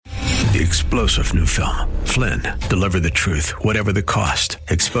the explosive new film, Flynn, Deliver the Truth, Whatever the Cost,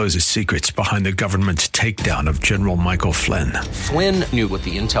 exposes secrets behind the government's takedown of General Michael Flynn. Flynn knew what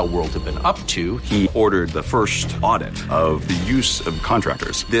the intel world had been up to. He ordered the first audit of the use of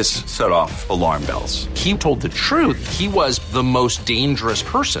contractors. This set off alarm bells. He told the truth. He was the most dangerous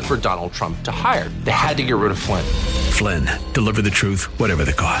person for Donald Trump to hire. They had to get rid of Flynn. Flynn, Deliver the Truth, Whatever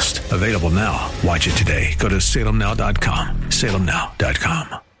the Cost. Available now. Watch it today. Go to salemnow.com.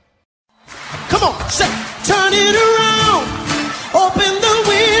 salemnow.com. Come on, say, turn it around. Open the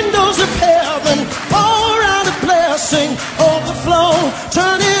windows of heaven. Pour out a blessing, overflow.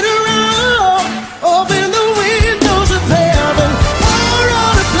 Turn it around. Open the windows of heaven. Pour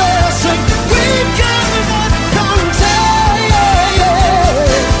out a blessing. We've got what comes.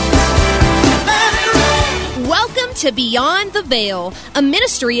 Let it rain. Welcome to Beyond the Veil, a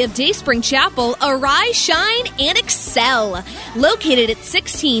ministry of Dayspring Chapel. Arise, shine, and excel. Located at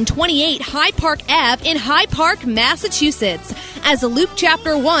 1628 Hyde Park Ave in Hyde Park, Massachusetts. As Luke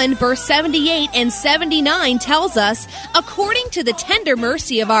chapter 1, verse 78 and 79 tells us, according to the tender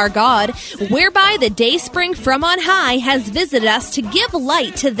mercy of our God, whereby the dayspring from on high has visited us to give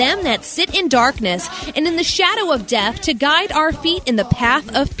light to them that sit in darkness and in the shadow of death, to guide our feet in the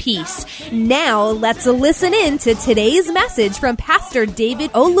path of peace. Now, let's listen in to today's message from Pastor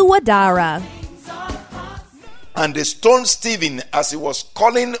David Oluwadara. And they stoned Stephen as he was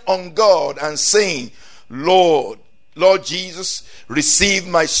calling on God and saying, Lord Jesus, receive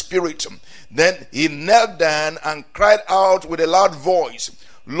my spirit. Then he knelt down and cried out with a loud voice,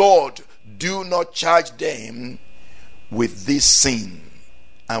 Lord, do not charge them with this sin.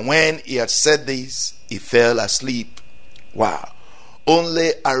 And when he had said this, he fell asleep. Wow.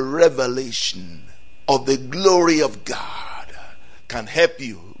 Only a revelation of the glory of God can help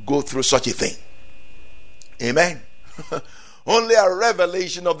you go through such a thing. Amen. Only a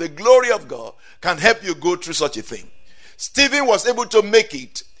revelation of the glory of God can help you go through such a thing. Stephen was able to make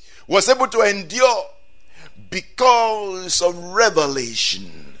it, was able to endure because of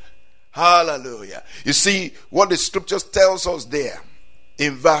revelation. Hallelujah. You see what the scriptures tells us there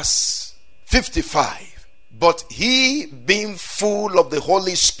in verse 55. But he being full of the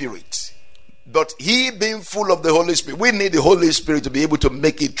Holy Spirit. We need the Holy Spirit to be able to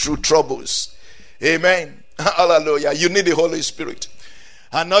make it through troubles. Amen. Hallelujah. You need the Holy Spirit.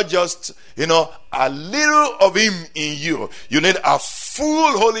 And not just, a little of him in you. You need a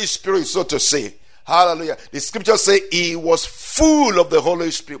full Holy Spirit, so to say. Hallelujah. The scriptures say he was full of the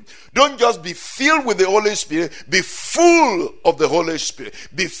Holy Spirit. Don't just be filled with the Holy Spirit. Be full of the Holy Spirit.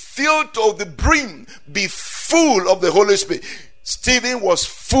 Be filled to the brim. Be full of the Holy Spirit. Stephen was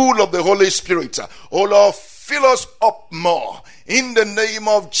full of the Holy Spirit. Oh Lord, fill us up more in the name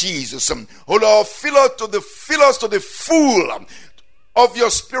of Jesus. Oh Lord, fill us to the full of your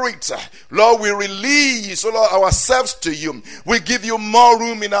spirit. Lord, we release, Lord, ourselves to you. We give you more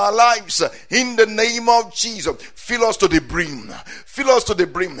room in our lives in the name of Jesus. Fill us to the brim. Fill us to the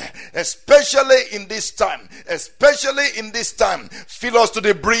brim, especially in this time. Fill us to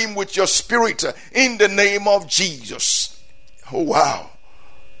the brim with your spirit in the name of Jesus. Oh wow.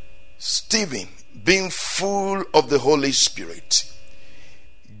 Stephen, being full of the Holy Spirit,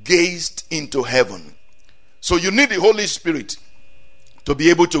 gazed into heaven. So you need the Holy Spirit to be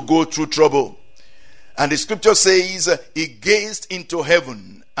able to go through trouble. And the scripture says he gazed into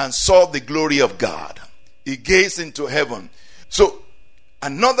heaven and saw the glory of God. He gazed into heaven. So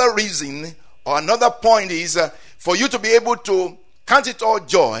another reason or another point is for you to be able to count it all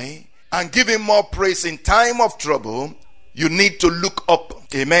joy and give him more praise in time of trouble, you need to look up.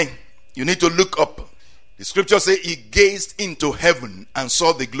 Amen. You need to look up. The scripture says he gazed into heaven and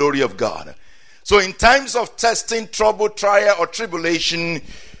saw the glory of God. So in times of testing, trouble, trial, or tribulation,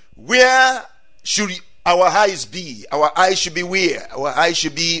 where should our eyes be? Our eyes should be where? Our eyes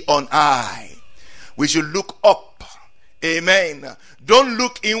should be on high. We should look up. Amen. Don't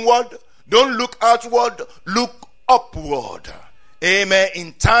look inward. Don't look outward. Look upward. Amen.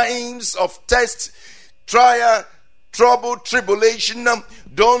 In times of test, trial, trouble, tribulation,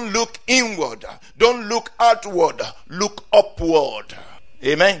 don't look inward. Don't look outward. Look upward.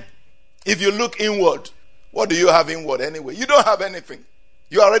 Amen. If you look inward, what do you have inward anyway? You don't have anything.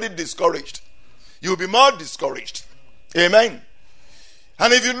 You're already discouraged. You'll be more discouraged. Amen.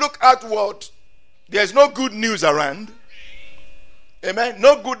 And if you look outward, there's no good news around. Amen.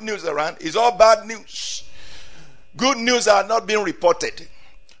 No good news around. It's all bad news. Good news are not being reported.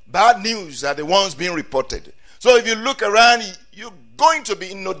 Bad news are the ones being reported. So if you look around, you're going to be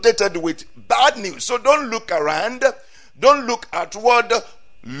inundated with bad news. So don't look around. Don't look outward.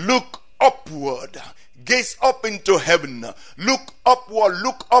 Look upward. Gaze up into heaven. Look upward.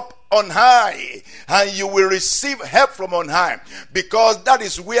 Look up on high, and you will receive help from on high, because that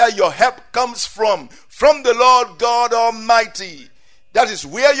is where your help comes from the Lord God Almighty. That is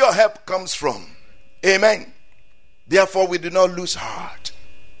where your help comes from. Amen. Therefore, we do not lose heart.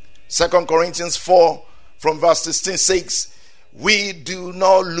 2 Corinthians 4 from verse 16 says, we do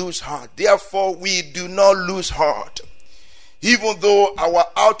not lose heart. Therefore, we do not lose heart. Even though our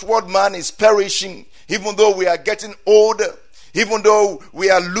outward man is perishing, even though we are getting older, even though we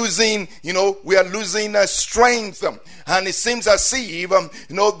are losing, strength, and it seems as if,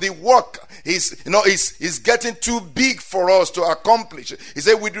 the work is getting too big for us to accomplish. He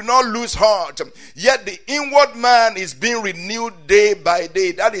said, we do not lose heart. Yet the inward man is being renewed day by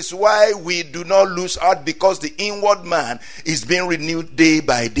day. That is why we do not lose heart, because the inward man is being renewed day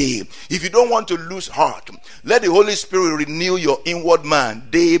by day. If you don't want to lose heart, let the Holy Spirit renew your inward man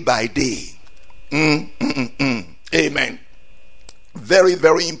day by day. Amen. Very,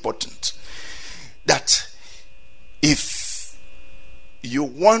 very important that if you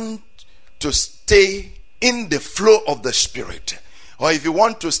want to stay in the flow of the Spirit, or if you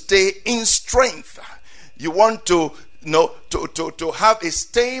want to stay in strength, you want to have a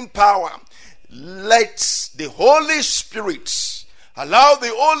staying power, let the Holy Spirit, allow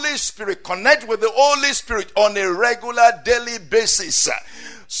the Holy Spirit, connect with the Holy Spirit on a regular daily basis,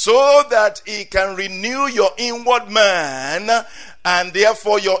 so that he can renew your inward man, and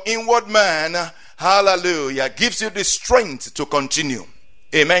therefore your inward man, hallelujah, gives you the strength to continue.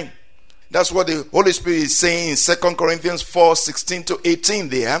 Amen. That's what the Holy Spirit is saying in 2 Corinthians 4, 16 to 18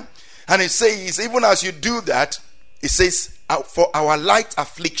 there. And it says, even as you do that, it says, for our light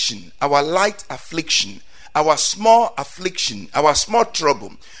affliction, our small affliction, our small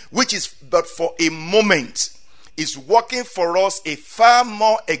trouble, which is but for a moment, is working for us a far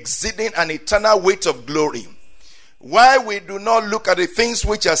more exceeding and eternal weight of glory. Why we do not look at the things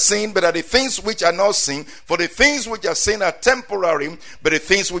which are seen, but at the things which are not seen. For the things which are seen are temporary, but the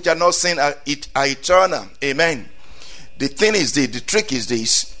things which are not seen are eternal. Amen. The thing is the trick is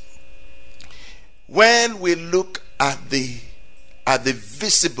this. When we look at the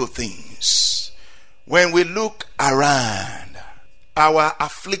visible things, when we look around, our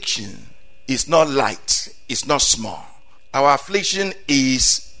affliction is not light, it's not small. Our affliction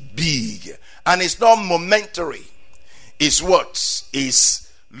is big, and it's not momentary. It's what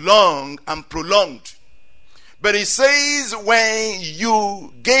is long and prolonged. But it says, when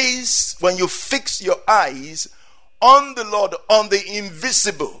you fix your eyes on the Lord, on the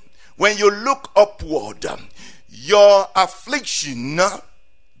invisible, when you look upward, your affliction,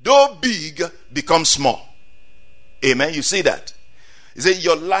 though big, becomes small. Amen. You see that? It says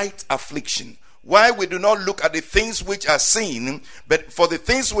your light affliction. Why we do not look at the things which are seen, but for the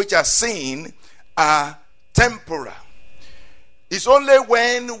things which are seen are temporal. It's only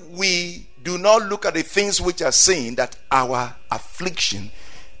when we do not look at the things which are seen that our affliction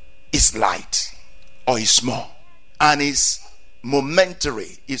is light or is small and is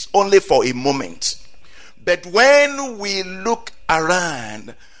momentary. It's only for a moment. But when we look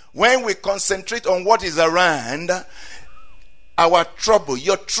around, when we concentrate on what is around, our trouble,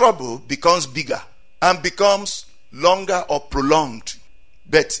 your trouble becomes bigger and becomes longer or prolonged.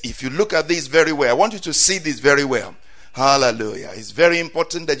 But if you look at this very well, I want you to see this very well. Hallelujah. It's very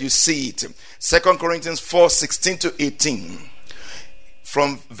important that you see it. 2 Corinthians 4, 16 to 18.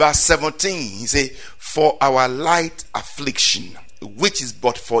 From verse 17, he says, for our light affliction, which is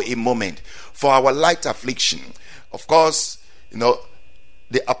but for a moment. For our light affliction. Of course,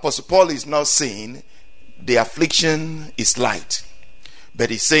 the Apostle Paul is not saying the affliction is light. But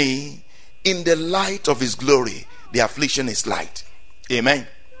he's saying, in the light of his glory, the affliction is light. Amen.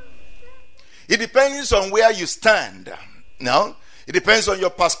 It depends on where you stand. Now, it depends on your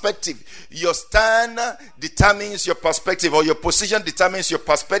perspective. Your stand determines your perspective, or your position determines your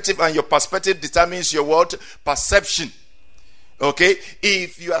perspective, and your perspective determines your what? Perception. Okay?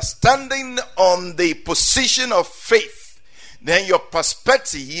 If you are standing on the position of faith, then your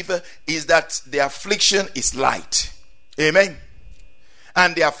perspective is that the affliction is light. Amen.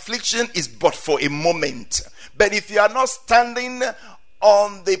 And the affliction is but for a moment. But if you are not standing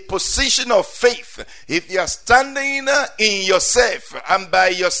on the position of faith, if you are standing in yourself and by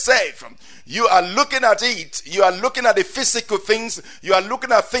yourself, you are looking at it, you are looking at the physical things, you are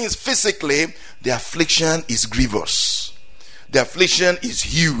looking at things physically, the affliction is grievous, the affliction is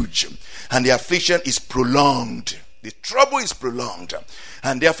huge, and the affliction is prolonged. The trouble is prolonged,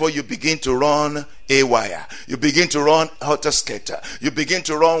 and therefore you begin to run haywire. You begin to run helter-skelter. You begin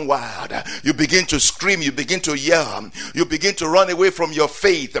to run wild. You begin to scream. You begin to yell. You begin to run away from your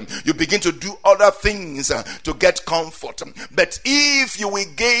faith. You begin to do other things to get comfort. But if you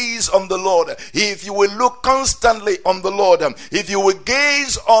will gaze on the Lord, if you will look constantly on the Lord, if you will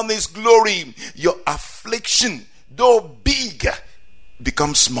gaze on His glory, your affliction, though big,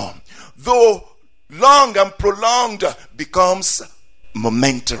 becomes small. Though long and prolonged, becomes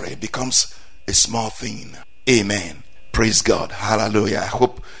momentary, becomes a small thing. Amen. Praise God. Hallelujah. I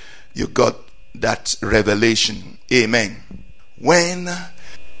hope you got that revelation. Amen. When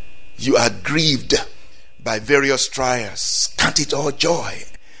you are grieved by various trials, count it all joy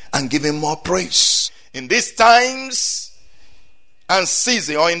and give Him more praise. In these times and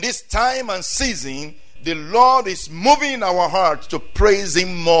season, or in this time and season, the Lord is moving in our hearts to praise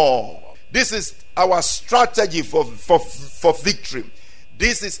Him more. This is our strategy for victory.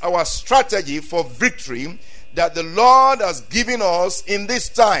 This is our strategy for victory that the Lord has given us in this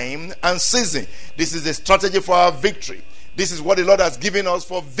time and season. This is the strategy for our victory. This is what the Lord has given us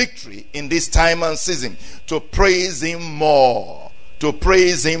for victory in this time and season. To praise Him more. To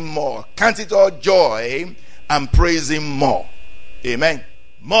praise Him more. Count it all joy and praise Him more. Amen.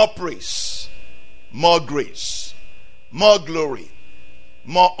 More praise. More grace. More glory.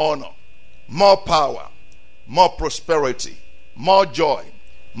 More honor. More power, more prosperity, more joy,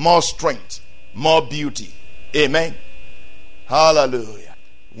 more strength, more beauty. Amen. Hallelujah.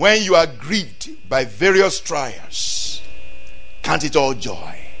 When you are grieved by various trials, count it all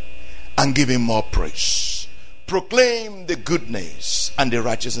joy and give Him more praise. Proclaim the goodness and the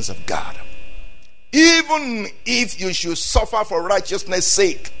righteousness of God. Even if you should suffer for righteousness'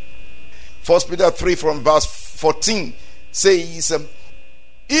 sake. 1 Peter 3 from verse 14 says,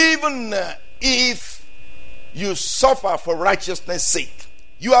 even if you suffer for righteousness' sake,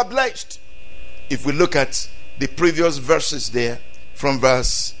 you are blessed. If we look at the previous verses there from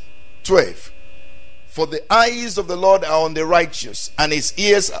verse 12. For the eyes of the Lord are on the righteous, and His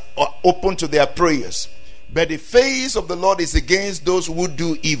ears are open to their prayers. But the face of the Lord is against those who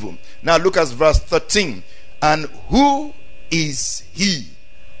do evil. Now look at verse 13. And who is He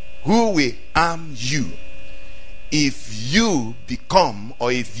who will harm you if you become,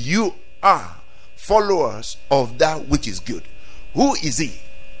 or if you are followers of that which is good? Who is He?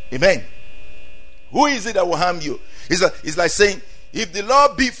 Amen. Who is it that will harm you? It's like saying, if the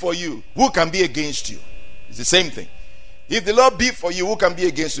Lord be for you, who can be against you? It's the same thing. If the Lord be for you, who can be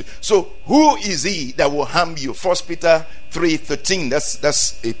against you? So who is He that will harm you? 1 Peter 3:13.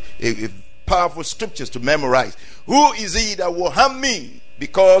 That's a powerful scriptures to memorize. Who is He that will harm me?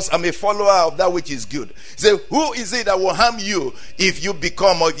 Because I'm a follower of that which is good. So who is it that will harm you if you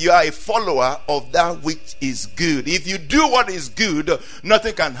become, or if you are a follower of that which is good? If you do what is good,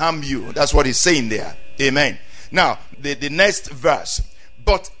 nothing can harm you. That's what He's saying there. Amen. Now, the next verse.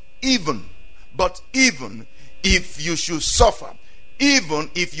 But even if you should suffer, even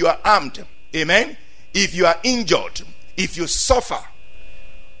if you are harmed, amen, if you are injured, if you suffer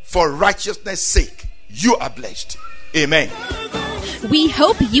for righteousness' sake, you are blessed. Amen. We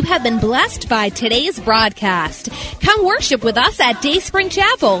hope you have been blessed by today's broadcast. Come worship with us at Dayspring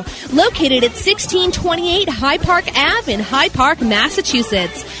Chapel, located at 1628 Hyde Park Ave in Hyde Park,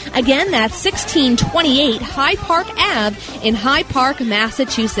 Massachusetts. Again, that's 1628 Hyde Park Ave in Hyde Park,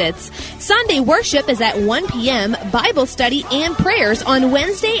 Massachusetts. Sunday worship is at 1 p.m., Bible study and prayers on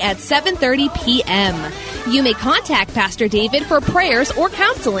Wednesday at 7:30 p.m. You may contact Pastor David for prayers or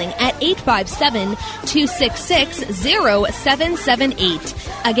counseling at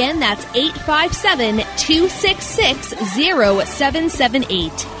 857-266-0778. Again, that's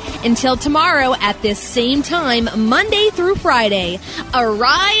 857-266-0778. Until tomorrow at this same time, Monday through Friday,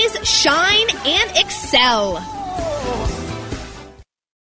 arise, shine, and excel.